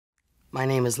My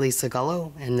name is Lisa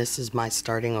Gullo, and this is my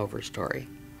starting over story.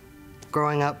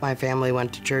 Growing up, my family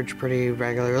went to church pretty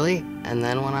regularly, and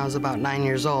then when I was about 9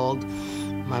 years old,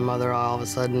 my mother all of a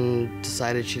sudden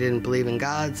decided she didn't believe in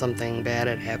God. Something bad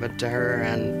had happened to her,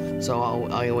 and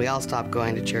so we all stopped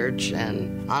going to church,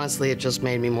 and honestly, it just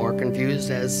made me more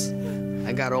confused as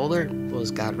I got older.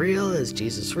 Was God real? Is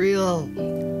Jesus real?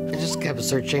 I just kept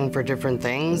searching for different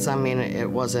things. I mean, it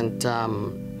wasn't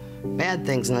bad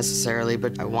things necessarily,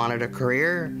 but I wanted a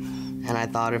career, and I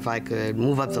thought if I could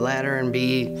move up the ladder and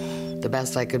be the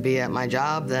best I could be at my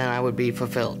job, then I would be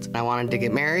fulfilled. I wanted to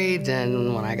get married,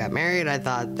 and when I got married, I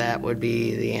thought that would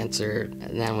be the answer.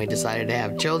 And then we decided to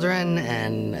have children,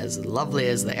 and as lovely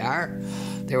as they are,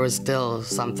 there was still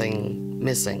something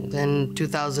missing. In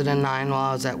 2009, while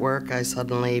I was at work, I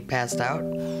suddenly passed out.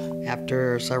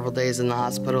 After several days in the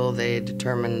hospital, they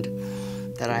determined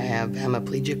that I have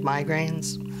hemiplegic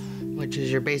migraines, which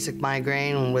is your basic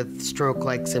migraine with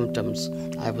stroke-like symptoms.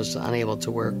 I was unable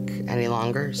to work any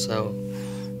longer, so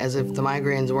as if the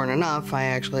migraines weren't enough, I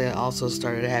actually also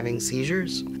started having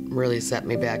seizures. Really set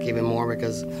me back even more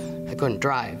because I couldn't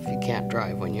drive. You can't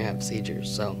drive when you have seizures,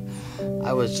 so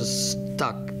I was just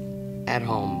stuck at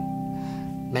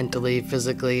home, mentally,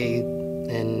 physically,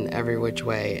 in every which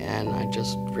way, and I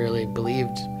just really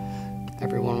believed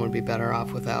everyone would be better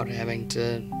off without having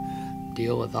to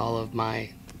deal with all of my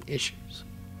issues.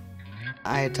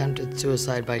 I attempted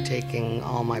suicide by taking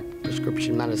all my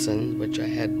prescription medicine, which I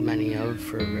had many of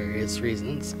for various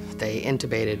reasons. They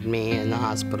intubated me in the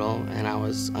hospital, and I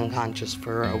was unconscious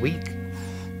for a week,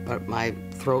 but my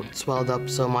throat swelled up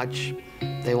so much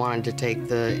they wanted to take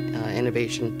the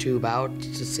intubation tube out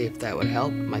to see if that would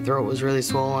help. My throat was really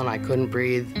swollen, I couldn't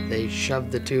breathe. They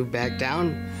shoved the tube back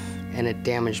down, and it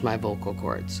damaged my vocal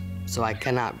cords. So I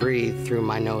cannot breathe through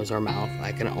my nose or mouth.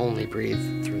 I can only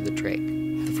breathe through the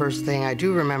trach. The first thing I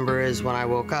do remember is when I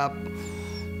woke up,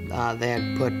 they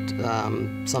had put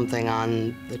something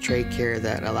on the trach here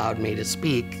that allowed me to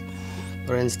speak.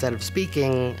 But instead of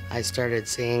speaking, I started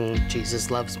saying,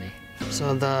 "Jesus loves me."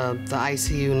 So the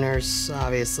ICU nurse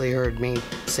obviously heard me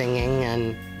singing,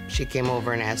 and she came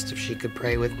over and asked if she could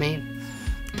pray with me.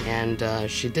 And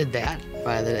she did that.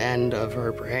 By the end of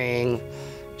her praying,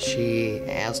 she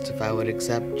asked if I would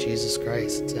accept Jesus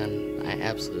Christ, and I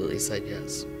absolutely said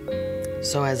yes.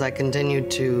 So as I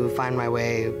continued to find my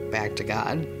way back to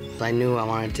God, I knew I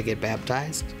wanted to get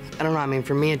baptized. I don't know, I mean,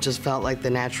 for me, it just felt like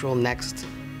the natural next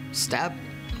step.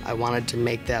 I wanted to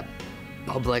make that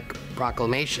public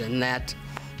proclamation that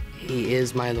He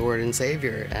is my Lord and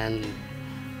Savior, and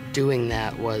doing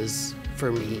that was,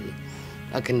 for me,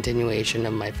 a continuation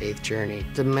of my faith journey.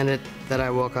 The minute that I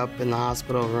woke up in the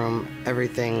hospital room,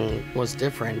 everything was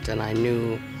different, and I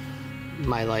knew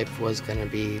my life was gonna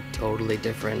be totally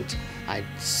different. I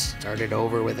started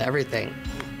over with everything,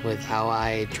 with how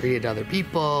I treated other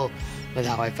people, with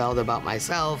how I felt about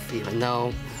myself. Even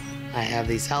though I have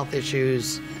these health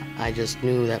issues, I just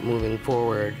knew that moving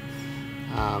forward,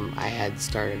 I had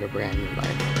started a brand new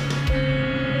life.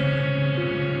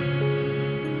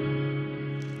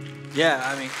 Yeah,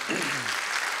 I mean,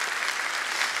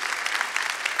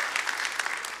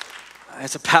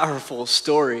 it's a powerful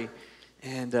story.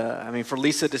 And I mean, for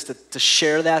Lisa just to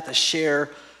share that, to share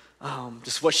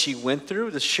just what she went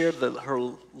through, to share her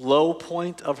low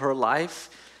point of her life,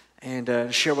 and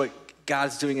to share what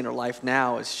God's doing in her life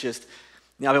now, is just,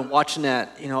 you know, I've been watching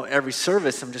that, you know, every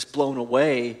service. I'm just blown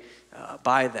away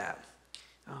by that.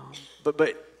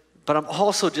 But I'm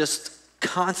also just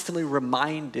constantly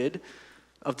reminded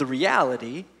of the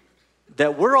reality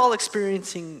that we're all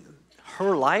experiencing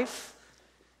her life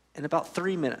in about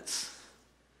 3 minutes.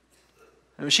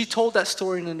 I mean, she told that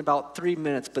story in about 3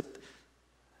 minutes, but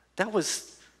that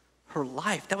was her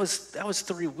life. That was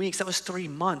 3 weeks. That was 3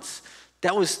 months.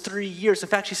 That was 3 years. In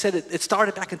fact, she said it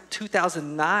started back in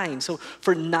 2009. So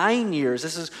for 9 years,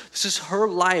 this is her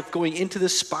life going into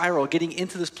this spiral, getting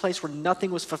into this place where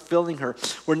nothing was fulfilling her,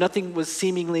 where nothing was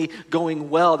seemingly going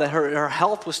well, that her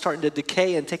health was starting to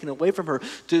decay and taken away from her,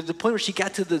 to the point where she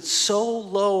got to the so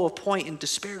low a point in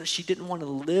despair that she didn't want to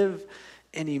live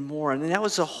anymore. And that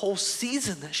was a whole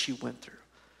season that she went through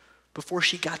before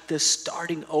she got this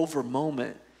starting over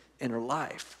moment in her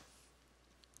life.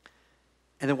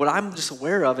 And then what I'm just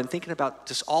aware of and thinking about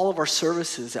just all of our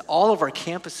services at all of our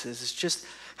campuses is just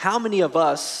how many of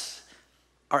us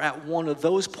are at one of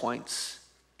those points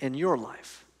in your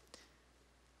life.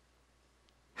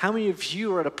 How many of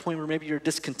you are at a point where maybe you're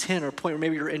discontent, or a point where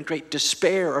maybe you're in great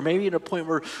despair, or maybe at a point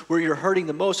where you're hurting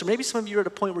the most, or maybe some of you are at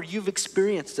a point where you've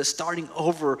experienced a starting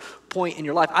over point in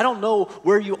your life? I don't know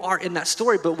where you are in that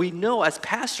story, but we know as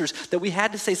pastors that we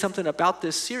had to say something about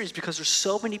this series because there's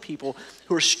so many people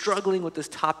who are struggling with this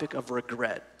topic of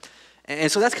regret.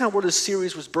 And so that's kind of where this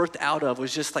series was birthed out of,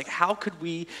 was just like, how could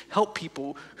we help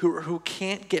people who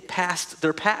can't get past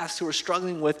their past, who are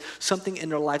struggling with something in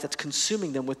their life that's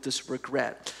consuming them with this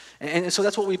regret. And so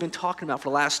that's what we've been talking about for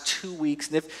the last 2 weeks.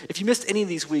 And if you missed any of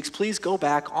these weeks, please go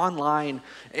back online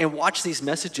and watch these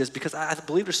messages, because I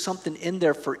believe there's something in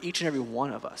there for each and every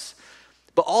one of us.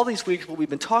 But all these weeks, what we've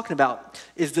been talking about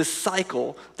is this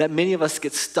cycle that many of us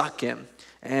get stuck in.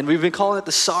 And we've been calling it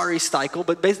the sorry cycle,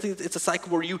 but basically it's a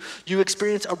cycle where you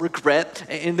experience a regret,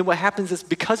 and then what happens is,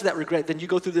 because of that regret, then you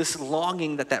go through this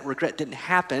longing that regret didn't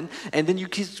happen, and then you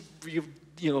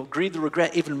grieve the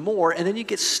regret even more, and then you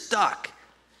get stuck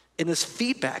in this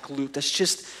feedback loop that's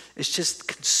just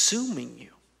consuming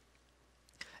you.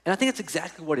 And I think that's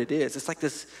exactly what it is. It's like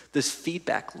this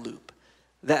feedback loop.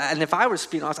 And if I was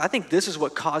being honest, I think this is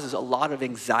what causes a lot of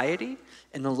anxiety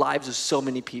in the lives of so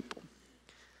many people.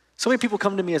 So many people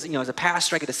come to me as a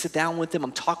pastor. I get to sit down with them.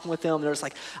 I'm talking with them. And they're just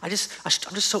like, I'm just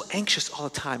so anxious all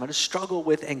the time. I just struggle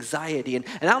with anxiety. And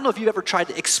I don't know if you've ever tried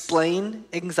to explain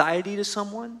anxiety to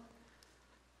someone.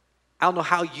 I don't know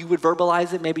how you would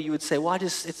verbalize it. Maybe you would say, well,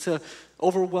 it's an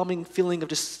overwhelming feeling of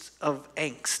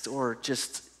angst, or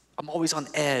just I'm always on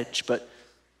edge. But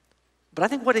I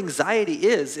think what anxiety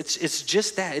is, it's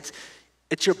just that.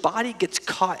 It's your body gets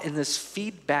caught in this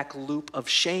feedback loop of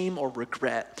shame or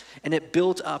regret, and it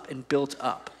builds up and builds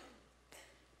up.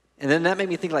 And then that made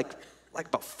me think like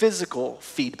about physical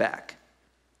feedback.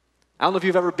 I don't know if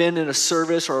you've ever been in a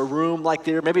service or a room like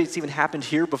there. Maybe it's even happened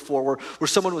here before, where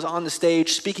someone was on the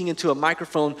stage speaking into a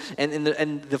microphone, and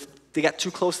they got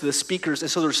too close to the speakers, and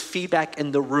so there's feedback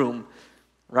in the room.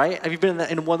 Right? Have you been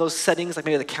in one of those settings, like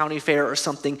maybe the county fair or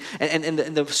something, and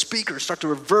the speakers start to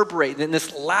reverberate, and then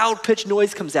this loud pitch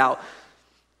noise comes out,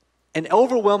 and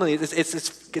overwhelmingly,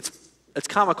 it's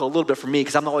comical a little bit for me,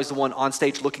 because I'm always the one on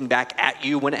stage looking back at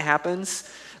you when it happens,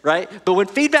 right? But when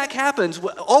feedback happens,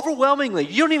 overwhelmingly,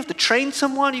 you don't even have to train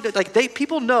someone.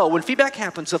 People know when feedback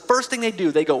happens, the first thing they do,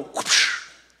 they go whoosh,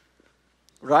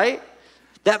 right?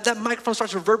 That microphone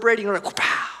starts reverberating, and like,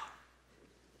 pow.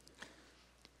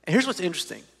 And here's what's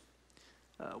interesting.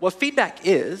 What feedback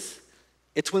is,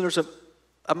 it's when there's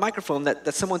a microphone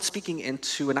that someone's speaking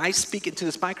into, and I speak into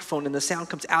this microphone, and the sound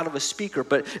comes out of a speaker.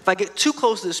 But if I get too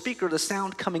close to the speaker, the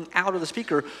sound coming out of the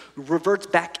speaker reverts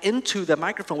back into the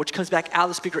microphone, which comes back out of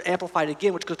the speaker, amplified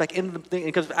again, which goes back into the thing, and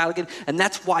it comes out again. And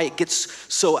that's why it gets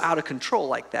so out of control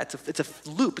like that. It's a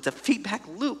loop. It's a feedback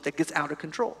loop that gets out of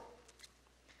control.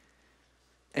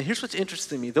 And here's what's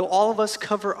interesting to me. Though all of us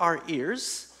cover our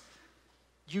ears,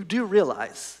 you do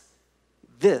realize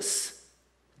this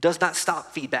does not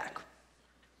stop feedback.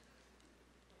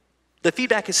 The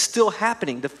feedback is still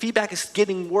happening. The feedback is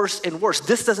getting worse and worse.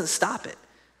 This doesn't stop it.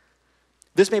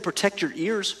 This may protect your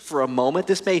ears for a moment.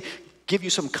 This may give you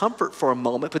some comfort for a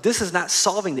moment, but this is not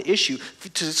solving the issue.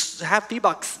 To have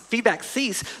feedback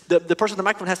cease, the person at the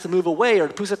microphone has to move away, or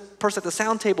the person at the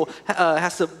sound table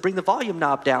has to bring the volume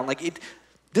knob down.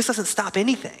 This doesn't stop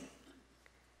anything.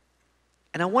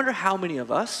 And I wonder how many of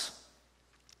us,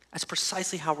 that's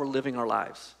precisely how we're living our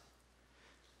lives.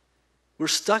 We're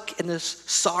stuck in this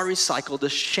sorry cycle,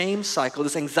 this shame cycle,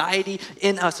 this anxiety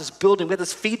in us is building. We have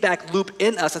this feedback loop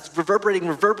in us that's reverberating,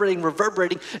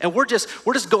 and we're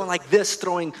just going like this,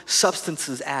 throwing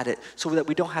substances at it so that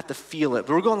we don't have to feel it.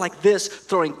 But we're going like this,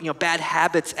 throwing bad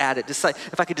habits at it. Just like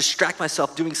if I could distract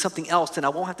myself doing something else, then I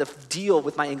won't have to deal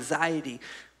with my anxiety,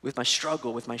 with my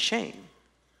struggle, with my shame.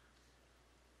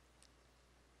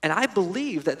 And I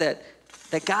believe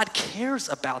that God cares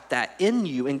about that in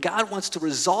you, and God wants to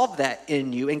resolve that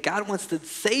in you, and God wants to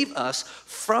save us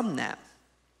from that.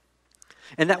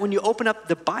 And that when you open up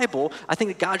the Bible, I think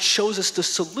that God shows us the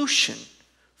solution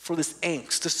for this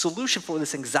angst, the solution for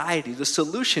this anxiety, the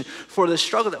solution for the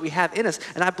struggle that we have in us.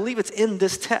 And I believe it's in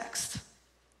this text.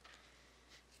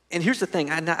 And here's the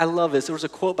thing, I love this. There was a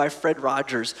quote by Fred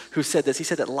Rogers who said this. He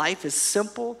said that life is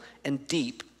simple and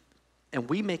deep, and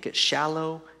we make it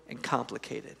shallow and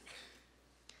complicated.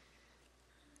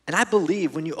 And I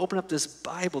believe when you open up this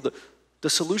Bible, the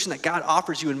solution that God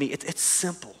offers you and me, it's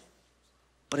simple,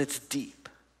 but it's deep.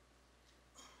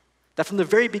 That from the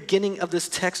very beginning of this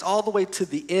text all the way to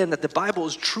the end, that the Bible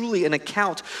is truly an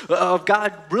account of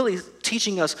God really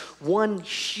teaching us one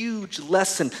huge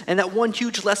lesson. And that one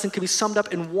huge lesson can be summed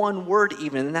up in one word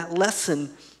even, and that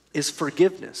lesson is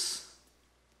forgiveness.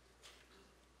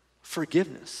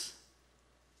 Forgiveness.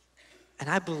 And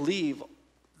I believe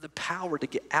the power to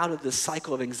get out of this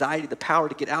cycle of anxiety, the power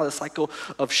to get out of the cycle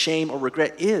of shame or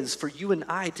regret is for you and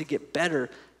I to get better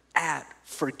at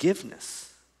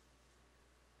forgiveness.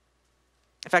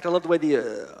 In fact, I love the way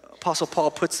the Apostle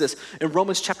Paul puts this. In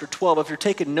Romans chapter 12, if you're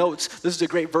taking notes, this is a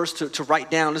great verse to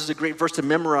write down. This is a great verse to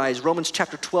memorize. Romans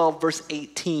chapter 12, verse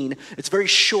 18. It's very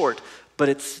short, but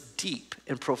it's deep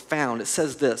and profound. It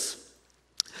says this: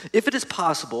 if it is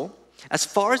possible, as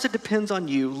far as it depends on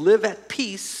you, live at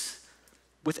peace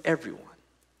with everyone.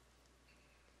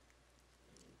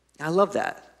 I love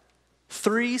that.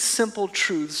 3 simple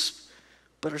truths,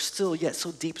 but are still yet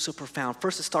so deep, so profound.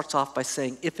 First, it starts off by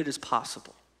saying, if it is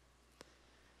possible.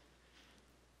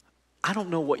 I don't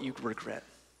know what you regret.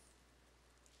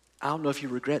 I don't know if you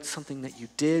regret something that you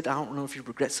did. I don't know if you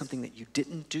regret something that you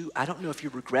didn't do. I don't know if you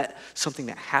regret something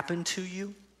that happened to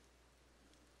you.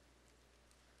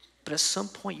 But at some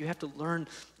point, you have to learn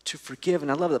to forgive.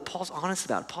 And I love that Paul's honest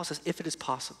about it. Paul says, if it is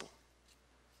possible.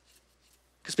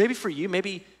 Because maybe for you,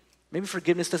 maybe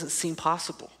forgiveness doesn't seem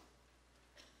possible.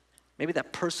 Maybe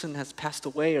that person has passed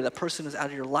away, or that person is out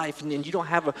of your life, and you don't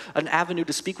have an avenue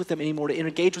to speak with them anymore, to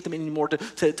engage with them anymore,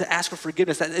 to ask for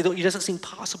forgiveness. It doesn't seem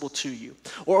possible to you.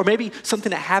 Or maybe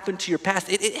something that happened to your past,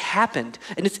 it happened,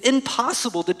 and it's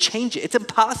impossible to change it. It's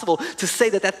impossible to say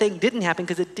that thing didn't happen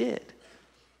because it did.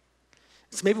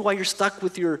 So maybe why you're stuck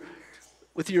with your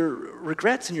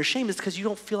regrets and your shame is because you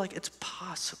don't feel like it's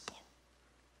possible.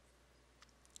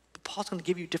 Paul's going to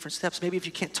give you different steps. Maybe if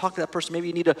you can't talk to that person, maybe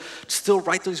you need to still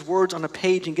write those words on a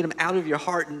page and get them out of your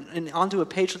heart and onto a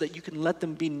page so that you can let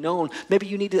them be known. Maybe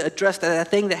you need to address that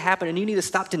thing that happened, and you need to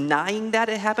stop denying that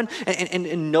it happened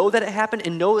and know that it happened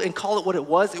and call it what it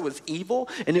was. It was evil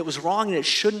and it was wrong and it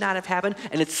should not have happened,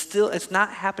 and it's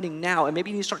not happening now. And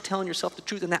maybe you need to start telling yourself the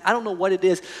truth. And that, I don't know what it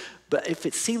is, but if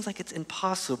it seems like it's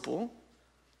impossible,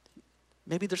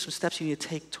 maybe there's some steps you need to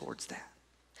take towards that.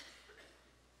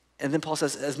 And then Paul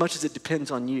says, as much as it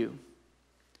depends on you.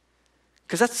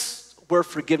 Because that's where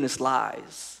forgiveness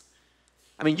lies.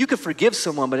 I mean, you can forgive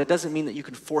someone, but it doesn't mean that you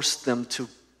can force them to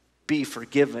be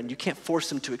forgiven. You can't force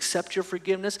them to accept your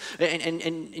forgiveness, and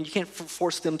you can't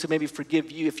force them to maybe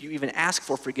forgive you if you even ask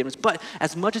for forgiveness. But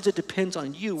as much as it depends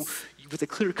on you, with a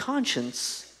clear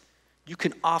conscience, you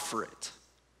can offer it.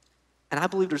 And I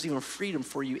believe there's even freedom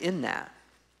for you in that.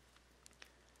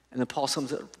 And then Paul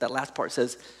sums up that last part,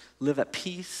 says, live at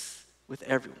peace with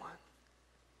everyone.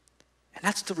 And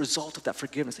that's the result of that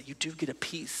forgiveness, that you do get a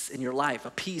peace in your life, a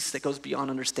peace that goes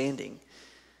beyond understanding.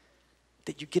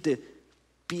 That you get to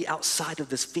be outside of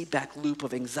this feedback loop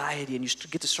of anxiety, and you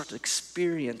get to start to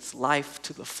experience life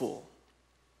to the full.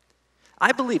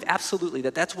 I believe absolutely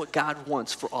that that's what God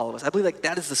wants for all of us. I believe like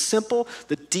that is the simple,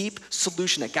 the deep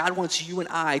solution that God wants you and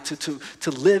I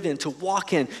to live in, to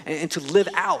walk in, and to live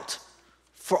out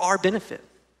for our benefit.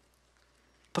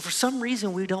 But for some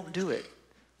reason, we don't do it.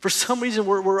 For some reason,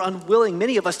 we're unwilling,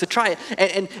 many of us, to try it.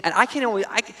 And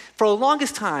for the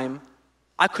longest time,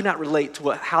 I could not relate to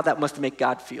how that must make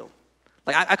God feel.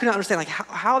 Like, I could not understand like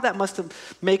how that must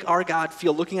make our God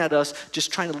feel, looking at us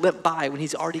just trying to limp by when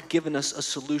he's already given us a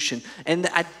solution. And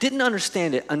I didn't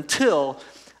understand it until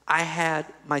I had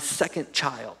my second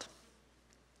child.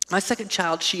 My second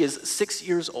child, she is 6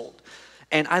 years old.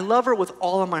 And I love her with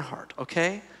all of my heart,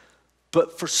 okay?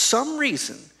 But for some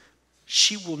reason,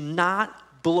 she will not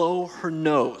blow her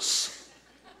nose.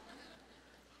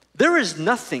 There is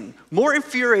nothing more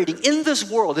infuriating in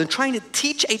this world than trying to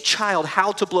teach a child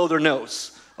how to blow their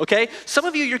nose, okay? Some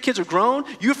of you, your kids are grown,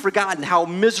 you've forgotten how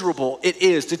miserable it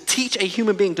is to teach a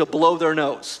human being to blow their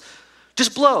nose.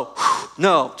 Just blow.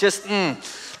 No, just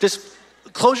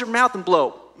close your mouth and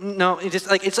blow. No,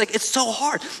 it's so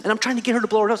hard. And I'm trying to get her to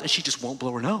blow her nose, and she just won't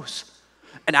blow her nose.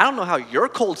 And I don't know how your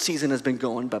cold season has been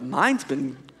going, but mine's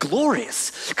been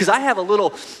glorious. Because I have a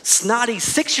little snotty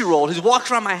 6-year-old who walks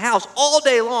around my house all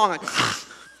day long. Like,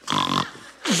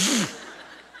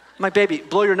 my baby,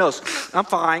 blow your nose. I'm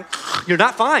fine. You're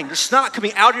not fine. There's snot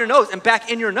coming out of your nose and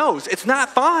back in your nose. It's not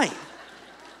fine.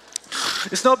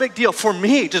 It's no big deal for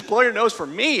me. Just blow your nose for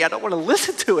me. I don't want to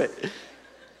listen to it.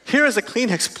 Here is a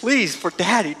Kleenex, please, for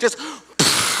daddy. Just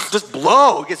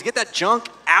blow. Just get that junk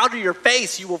out of your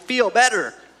face. You will feel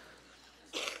better.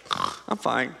 I'm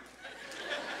fine.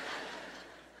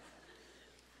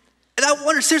 And I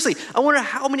wonder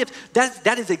how many of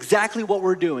that is exactly what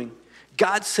we're doing.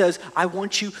 God says, I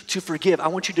want you to forgive. I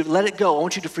want you to let it go. I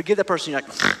want you to forgive that person. You're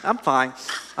like, I'm fine.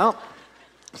 I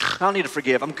don't need to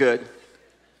forgive. I'm good.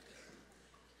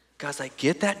 God's like,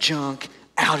 get that junk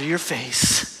out of your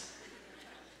face.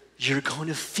 You're going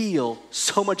to feel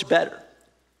so much better.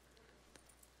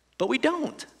 But we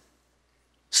don't.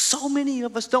 So many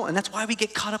of us don't, and that's why we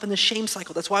get caught up in the shame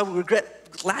cycle. That's why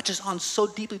regret latches on so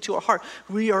deeply to our heart.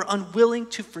 We are unwilling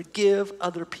to forgive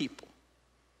other people.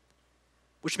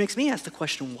 Which makes me ask the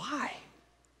question, why?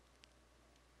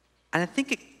 And I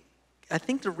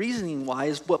think the reasoning why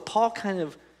is what Paul kind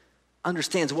of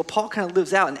understands, what Paul kind of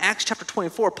lives out. In Acts chapter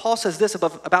 24, Paul says this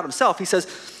about himself. He says,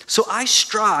 "So I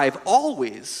strive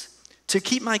always to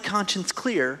keep my conscience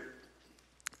clear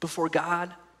before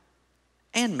God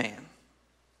and man."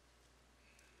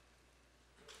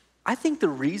 I think the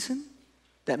reason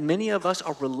that many of us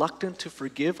are reluctant to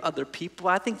forgive other people,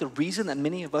 I think the reason that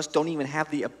many of us don't even have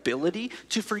the ability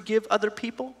to forgive other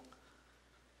people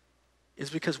is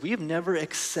because we have never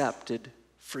accepted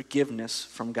forgiveness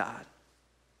from God.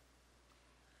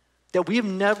 That we have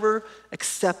never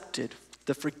accepted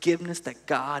the forgiveness that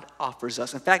God offers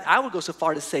us. In fact, I would go so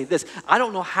far to say this: I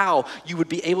don't know how you would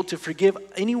be able to forgive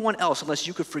anyone else unless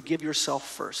you could forgive yourself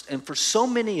first. And for so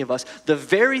many of us, the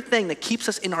very thing that keeps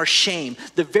us in our shame,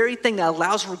 the very thing that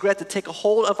allows regret to take a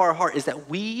hold of our heart, is that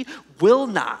we will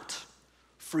not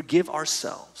forgive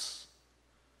ourselves.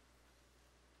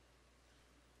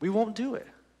 We won't do it.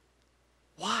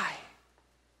 Why?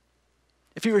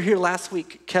 If you were here last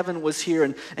week, Kevin was here,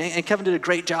 and Kevin did a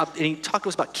great job, and he talked to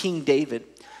us about King David.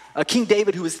 King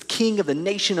David, who was king of the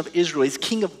nation of Israel. He's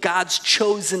king of God's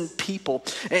chosen people.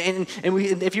 And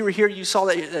if you were here, you saw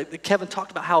that Kevin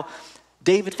talked about how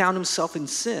David found himself in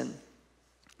sin.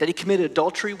 That he committed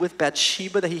adultery with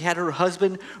Bathsheba, that he had her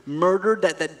husband murdered,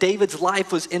 that David's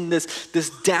life was in this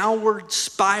downward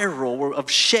spiral of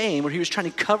shame where he was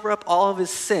trying to cover up all of his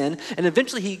sin. And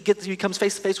eventually he comes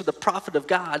face to face with the prophet of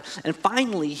God. And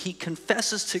finally he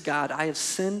confesses to God, "I have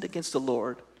sinned against the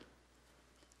Lord."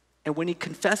 And when he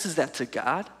confesses that to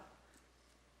God,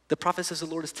 the prophet says, "The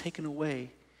Lord has taken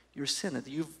away your sin, that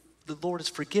the Lord has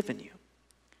forgiven you."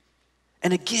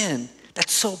 And again,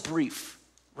 that's so brief,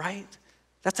 right?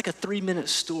 That's like a 3-minute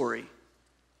story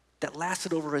that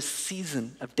lasted over a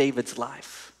season of David's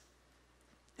life.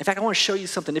 In fact, I want to show you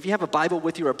something. If you have a Bible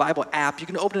with you or a Bible app, you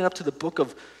can open it up to the book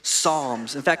of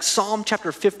Psalms. In fact, Psalm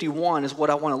chapter 51 is what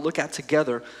I want to look at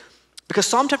together, because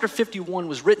Psalm chapter 51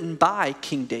 was written by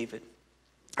King David.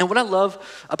 And what I love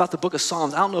about the book of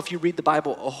Psalms, I don't know if you read the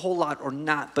Bible a whole lot or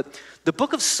not, but the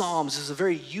book of Psalms is a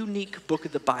very unique book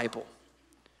of the Bible.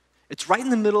 It's right in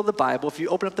the middle of the Bible. If you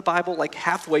open up the Bible like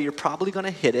halfway, you're probably going to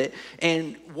hit it.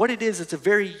 And what it is, it's a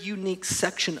very unique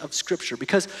section of Scripture,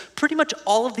 because pretty much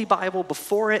all of the Bible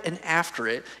before it and after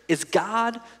it is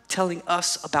God telling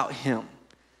us about Him.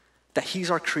 That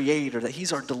He's our creator, that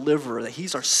He's our deliverer, that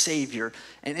He's our savior.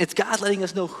 And it's God letting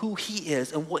us know who He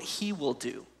is and what He will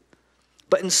do.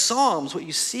 But in Psalms, what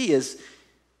you see is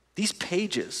these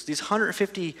pages, these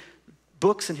 150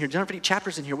 books in here, 150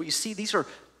 chapters in here, what you see, these are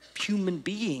human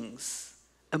beings,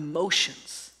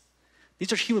 emotions.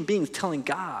 These are human beings telling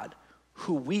God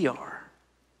who we are.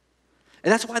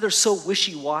 And that's why they're so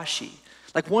wishy-washy.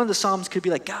 Like one of the Psalms could be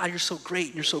like, "God, you're so great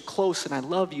and you're so close and I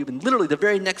love you." And literally the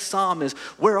very next Psalm is,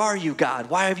 "Where are you, God?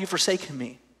 Why have you forsaken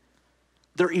me?"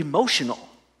 They're emotional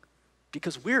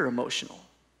because we're emotional.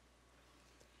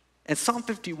 And Psalm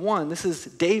 51, this is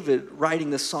David writing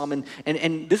this psalm,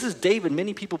 and this is David,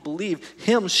 many people believe,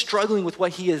 him struggling with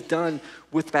what he has done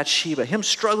with Bathsheba, him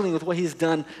struggling with what he's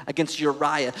done against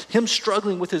Uriah, him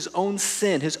struggling with his own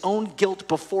sin, his own guilt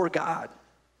before God.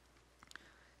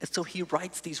 And so he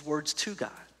writes these words to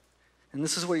God. And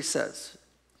this is what he says.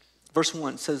 Verse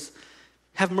 1 says,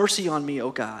 "Have mercy on me, O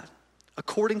God,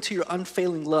 according to your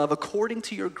unfailing love, according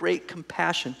to your great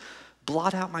compassion,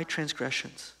 blot out my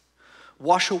transgressions.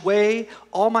 Wash away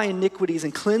all my iniquities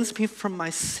and cleanse me from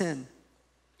my sin.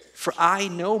 For I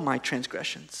know my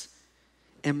transgressions,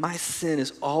 and my sin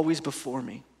is always before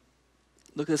me."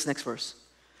 Look at this next verse.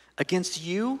 "Against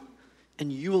you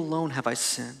and you alone have I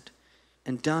sinned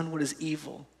and done what is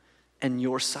evil in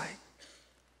your sight."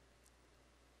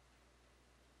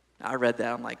 I read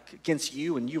that, I'm like, against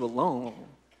you and you alone?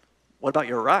 What about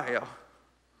Uriah?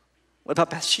 What about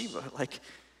Bathsheba?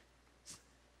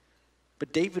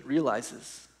 But David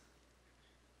realizes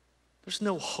there's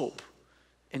no hope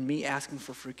in me asking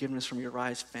for forgiveness from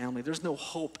Uriah's family. There's no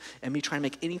hope in me trying to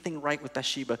make anything right with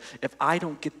Bathsheba if I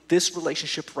don't get this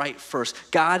relationship right first.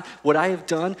 God, what I have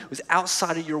done was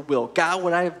outside of your will. God,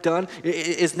 what I have done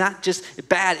is not just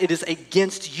bad, it is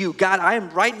against you. God, I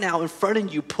am right now in front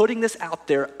of you putting this out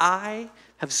there. I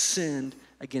have sinned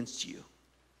against you.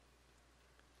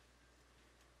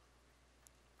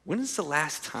 When is the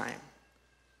last time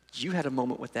you had a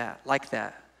moment like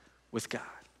that with God?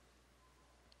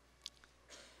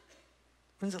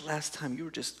 When's the last time you were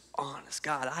just honest?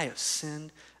 God, I have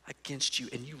sinned against you,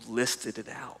 and you listed it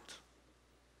out.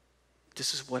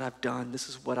 This is what I've done. This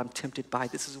is what I'm tempted by.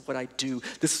 This is what I do.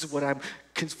 This is what I'm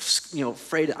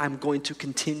afraid I'm going to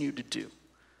continue to do.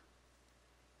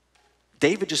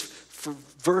 David just, for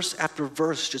verse after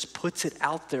verse, just puts it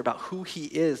out there about who he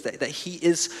is, that he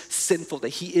is sinful, that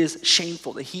he is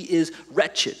shameful, that he is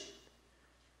wretched.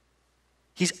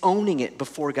 He's owning it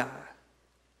before God.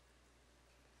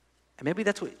 And maybe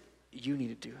that's what you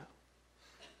need to do.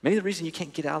 Maybe the reason you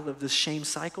can't get out of this shame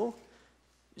cycle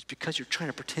is because you're trying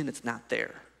to pretend it's not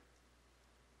there.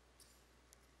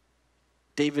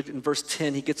 David, in verse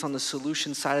 10, he gets on the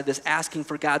solution side of this, asking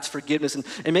for God's forgiveness.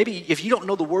 And maybe if you don't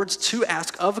know the words to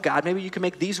ask of God, maybe you can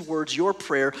make these words your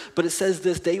prayer. But it says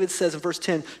this, David says in verse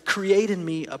 10, create in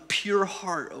me a pure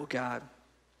heart, O God.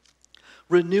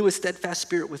 Renew a steadfast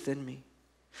spirit within me.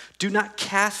 Do not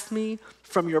cast me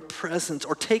from your presence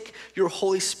or take your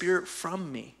Holy Spirit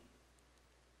from me.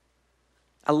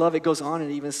 I love it goes on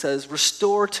and it even says,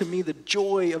 restore to me the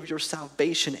joy of your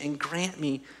salvation and grant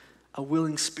me a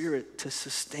willing spirit to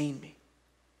sustain me.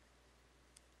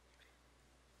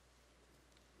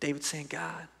 David's saying,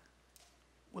 God,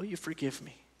 will you forgive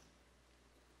me?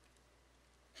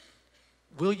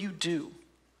 Will you do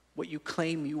what you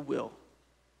claim you will?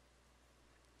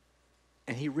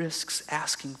 And he risks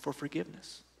asking for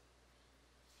forgiveness.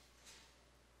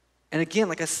 And again,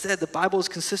 like I said, the Bible is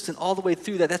consistent all the way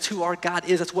through that. That's who our God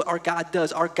is. That's what our God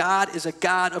does. Our God is a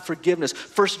God of forgiveness.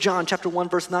 1 John chapter 1,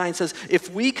 verse 9 says,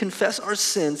 if we confess our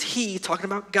sins, he, talking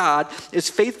about God, is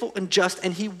faithful and just,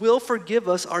 and he will forgive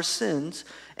us our sins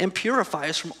and purify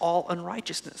us from all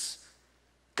unrighteousness.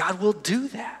 God will do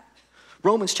that.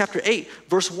 Romans chapter 8,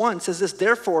 verse 1 says this,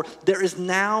 therefore, there is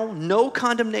now no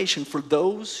condemnation for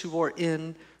those who are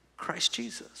in Christ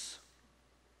Jesus.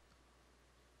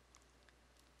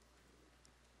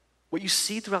 What you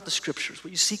see throughout the scriptures,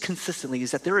 what you see consistently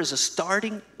is that there is a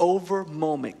starting over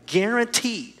moment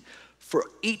guaranteed for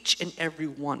each and every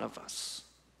one of us.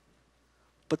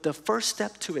 But the first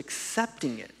step to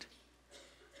accepting it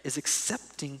is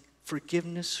accepting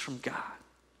forgiveness from God.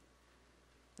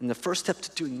 And the first step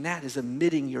to doing that is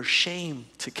admitting your shame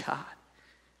to God.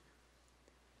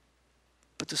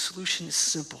 But the solution is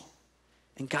simple.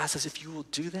 And God says, if you will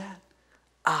do that,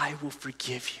 I will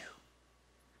forgive you.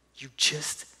 You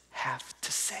just have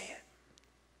to say it.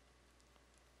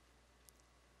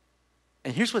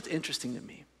 And here's what's interesting to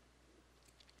me.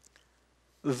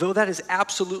 Though that is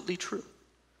absolutely true,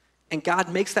 and God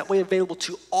makes that way available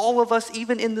to all of us,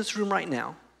 even in this room right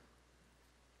now,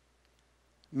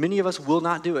 many of us will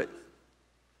not do it.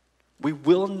 We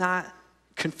will not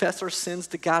confess our sins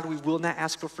to God. We will not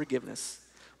ask for forgiveness.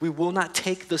 We will not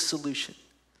take the solution.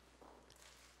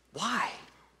 Why?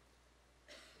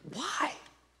 Why?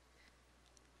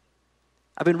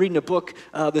 I've been reading a book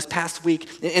this past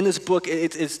week. In this book,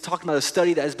 it's talking about a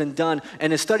study that has been done,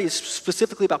 and the study is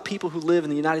specifically about people who live in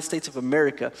the United States of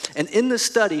America. And in this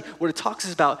study, what it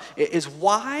talks about is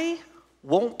why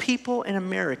won't people in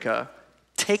America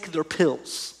take their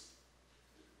pills?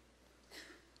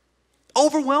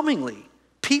 Overwhelmingly,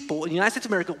 people in the United States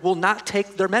of America will not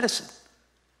take their medicine.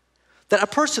 That a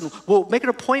person will make an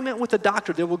appointment with a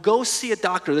doctor, they will go see a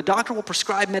doctor, the doctor will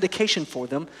prescribe medication for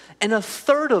them, and a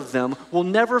third of them will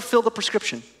never fill the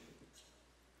prescription.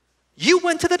 You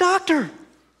went to the doctor.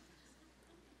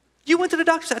 You went to the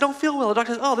doctor and said, I don't feel well. The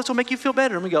doctor says, oh, this will make you feel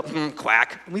better. And we go,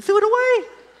 quack, and we threw it away.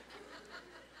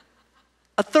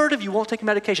 A third of you won't take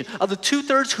medication. Of the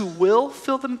 2/3 who will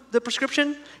fill the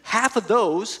prescription, half of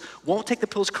those won't take the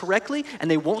pills correctly, and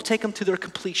they won't take them to their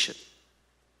completion.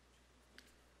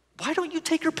 Why don't you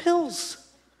take your pills?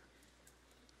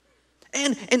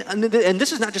 And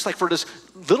this is not just like for just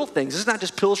little things. This is not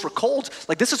just pills for colds.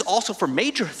 Like this is also for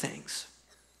major things.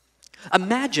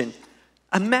 Imagine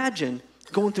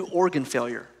going through organ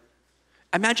failure.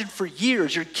 Imagine for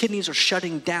years your kidneys are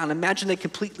shutting down. Imagine they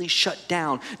completely shut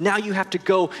down. Now you have to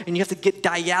go and you have to get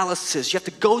dialysis. You have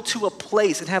to go to a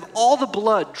place and have all the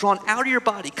blood drawn out of your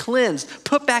body, cleansed,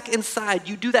 put back inside.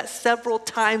 You do that several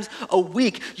times a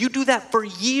week. You do that for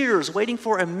years, waiting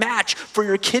for a match for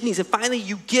your kidneys. And finally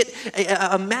you get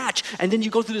a match, and then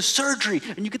you go through the surgery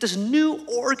and you get this new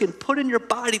organ put in your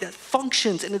body that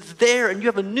functions and it's there, and you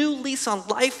have a new lease on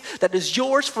life that is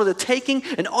yours for the taking,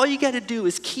 and all you got to do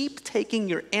is keep taking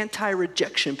your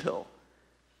anti-rejection pill.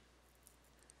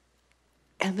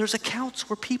 And there's accounts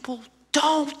where people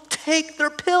don't take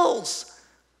their pills.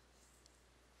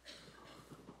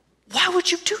 Why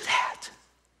would you do that?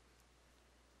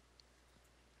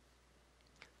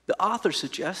 The author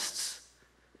suggests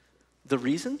the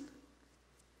reason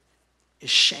is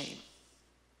shame.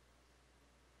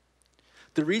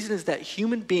 The reason is that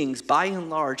human beings, by and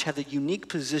large, have the unique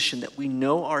position that we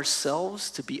know ourselves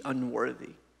to be unworthy.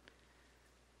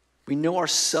 We know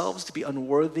ourselves to be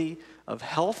unworthy of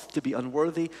health, to be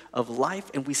unworthy of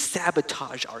life, and we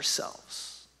sabotage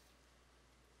ourselves.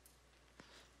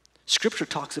 Scripture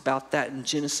talks about that in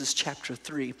Genesis chapter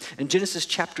 3. In Genesis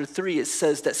chapter 3, it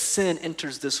says that sin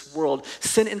enters this world.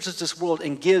 Sin enters this world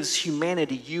and gives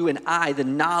humanity, you and I, the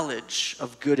knowledge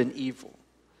of good and evil.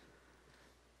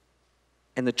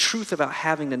 And the truth about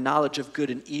having the knowledge of good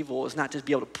and evil is not just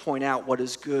be able to point out what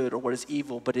is good or what is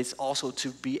evil, but it's also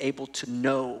to be able to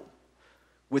know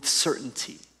with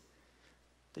certainty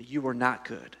that you are not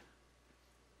good,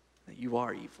 that you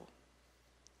are evil.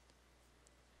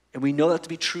 And we know that to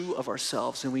be true of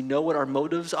ourselves, and we know what our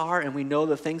motives are, and we know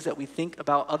the things that we think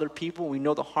about other people, we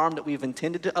know the harm that we've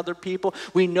intended to other people,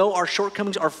 we know our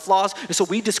shortcomings, our flaws, and so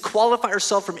we disqualify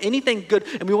ourselves from anything good,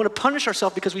 and we want to punish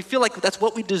ourselves because we feel like that's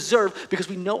what we deserve because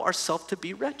we know ourselves to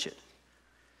be wretched.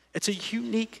 It's a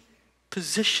unique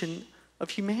position of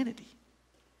humanity.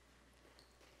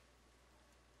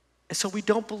 And so we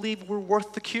don't believe we're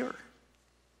worth the cure,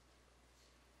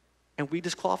 and we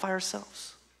disqualify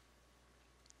ourselves.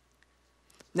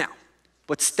 Now,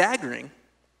 what's staggering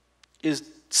is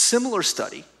similar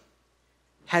study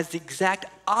has the exact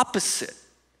opposite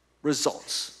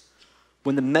results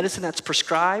when the medicine that's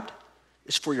prescribed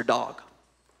is for your dog.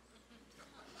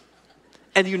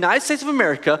 In the United States of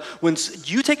America, when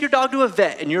you take your dog to a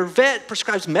vet and your vet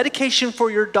prescribes medication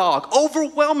for your dog,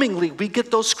 overwhelmingly we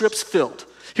get those scripts filled.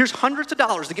 Here's hundreds of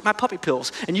dollars to get my puppy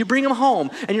pills. And you bring them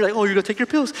home, and you're like, oh, you're going to take your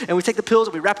pills. And we take the pills,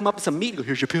 and we wrap them up in some meat, and go,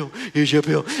 here's your pill, here's your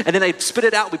pill. And then they spit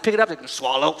it out, we pick it up, and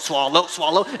swallow, swallow,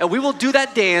 swallow. And we will do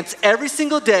that dance every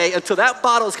single day until that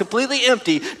bottle is completely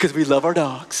empty because we love our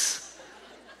dogs.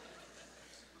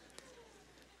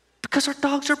 Because our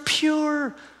dogs are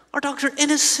pure. Our dogs are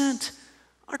innocent.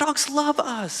 Our dogs love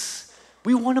us.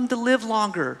 We want them to live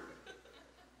longer.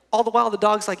 All the while, the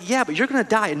dog's like, yeah, but you're going to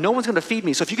die and no one's going to feed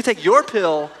me. So if you could take your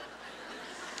pill,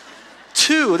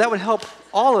 too, that would help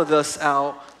all of us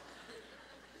out.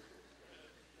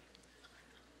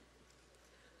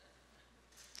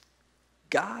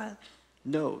 God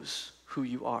knows who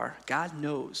you are. God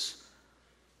knows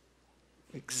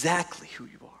exactly who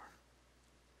you are.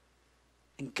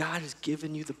 And God has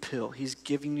given you the pill. He's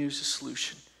giving you the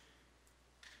solution.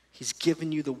 He's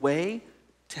given you the way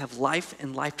to have life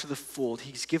and life to the full.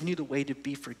 He's given you the way to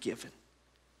be forgiven.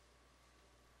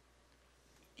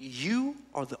 You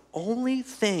are the only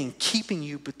thing keeping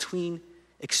you between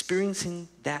experiencing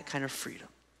that kind of freedom.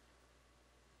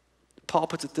 Paul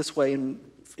puts it this way in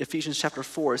Ephesians chapter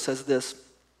 4. It says this,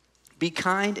 be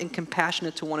kind and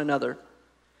compassionate to one another,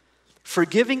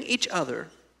 forgiving each other,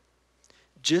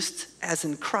 just as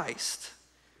in Christ,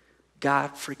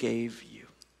 God forgave you.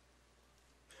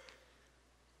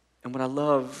 And what I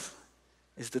love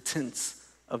is the tense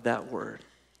of that word.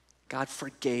 God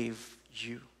forgave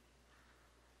you.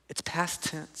 It's past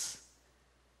tense.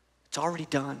 It's already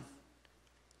done.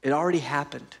 It already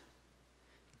happened.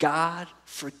 God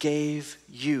forgave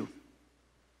you.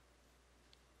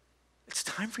 It's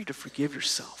time for you to forgive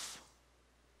yourself.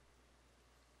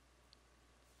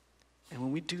 And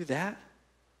when we do that,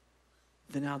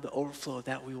 then out of the overflow of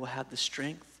that, we will have the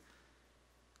strength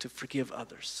to forgive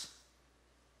others.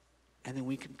 And then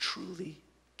we can truly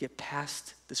get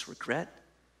past this regret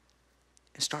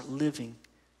and start living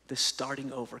this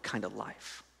starting over kind of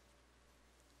life.